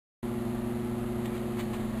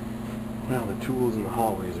Well, the tools in the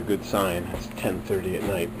hallway is a good sign. It's 10:30 at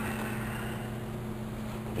night.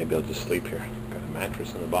 Maybe I'll just sleep here. Got a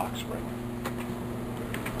mattress in the box spring.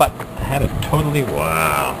 But I had it totally...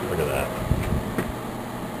 Wow, look at that.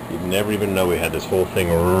 You'd never even know we had this whole thing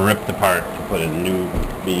ripped apart to put in new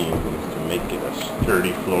beams to make it a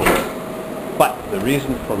sturdy floor. But the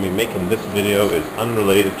reason for me making this video is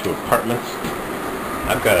unrelated to apartments.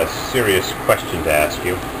 I've got a serious question to ask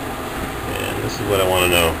you, and this is what I want to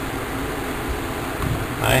know.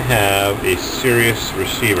 I have a Sirius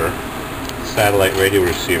receiver, satellite radio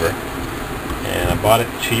receiver, and I bought it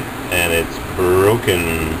cheap, and it's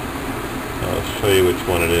broken. I'll show you which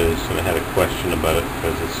one it is, and I had a question about it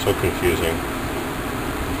because it's so confusing.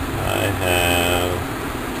 I have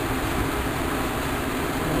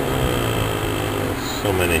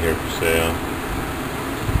so many here for sale.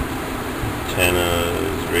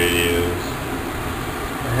 Antennas, radios.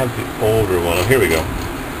 I have the older one. Oh, here we go.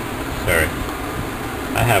 Sorry.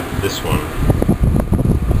 I have this one.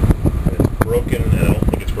 It's broken, and I don't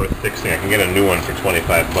think it's worth fixing. I can get a new one for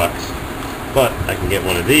 25 bucks. But I can get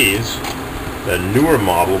one of these, the newer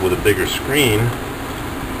model with a bigger screen.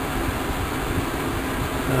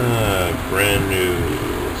 Brand new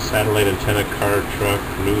satellite antenna car truck,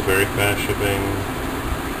 new, very fast shipping.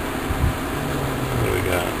 What do we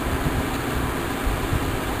got?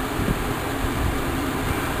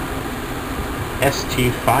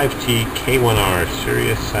 ST5T K1R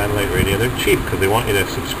Sirius Satellite Radio. They're cheap because they want you to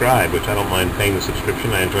subscribe, which I don't mind paying the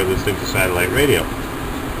subscription. I enjoy listening to satellite radio.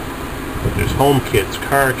 But there's home kits,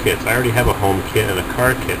 car kits. I already have a home kit and a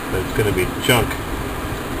car kit, but it's going to be junk.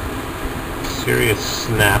 Sirius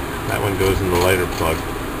Snap. That one goes in the lighter plug.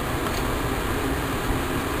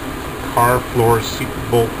 Car floor seat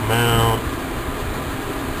bolt mount.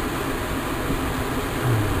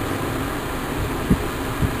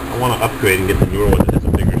 I want to upgrade and get the newer one that has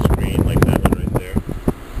a bigger screen, like that one right there.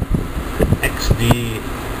 XD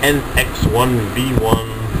NX1V1.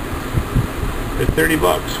 They're 30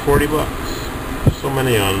 bucks, 40 bucks. So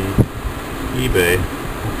many on eBay.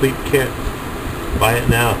 Complete kit. Buy it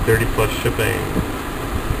now, 30 plus shipping.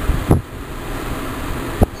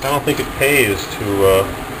 So I don't think it pays to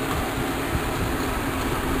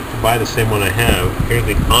buy the same one I have. Here's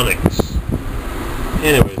the Onyx.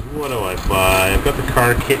 Anyways, what do I buy? I've got the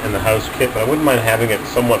car kit and the house kit, but I wouldn't mind having it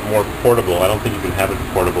somewhat more portable. I don't think you can have it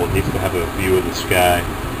portable. It needs to have a view of the sky.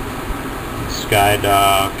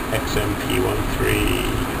 Skydock XMP13.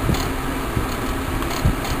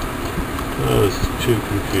 Oh, this is too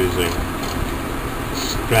confusing.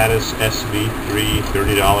 Stratus SV3,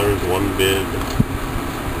 $30, one bid.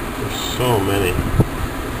 There's so many.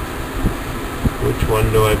 Which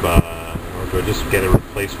one do I buy? Or do I just get a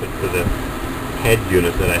replacement for the head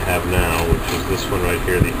unit that I have now, which is this one right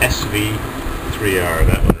here, the SV3R,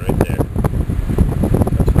 that one right there.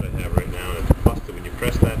 That's what I have right now, and it's busted. When you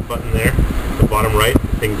press that button there, the bottom right,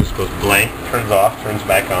 the thing just goes blank, turns off, turns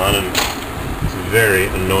back on, and it's very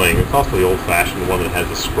annoying. It's also the old-fashioned one that has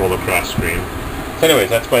a scroll across screen. So anyways,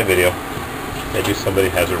 that's my video. Maybe somebody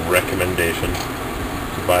has a recommendation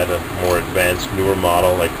to buy the more advanced, newer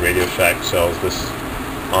model, like Radio Shack sells this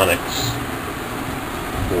Onyx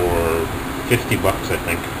for 50 bucks, I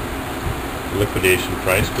think. Liquidation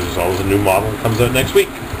price, because there's always a new model that comes out next week.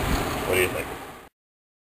 What do you think?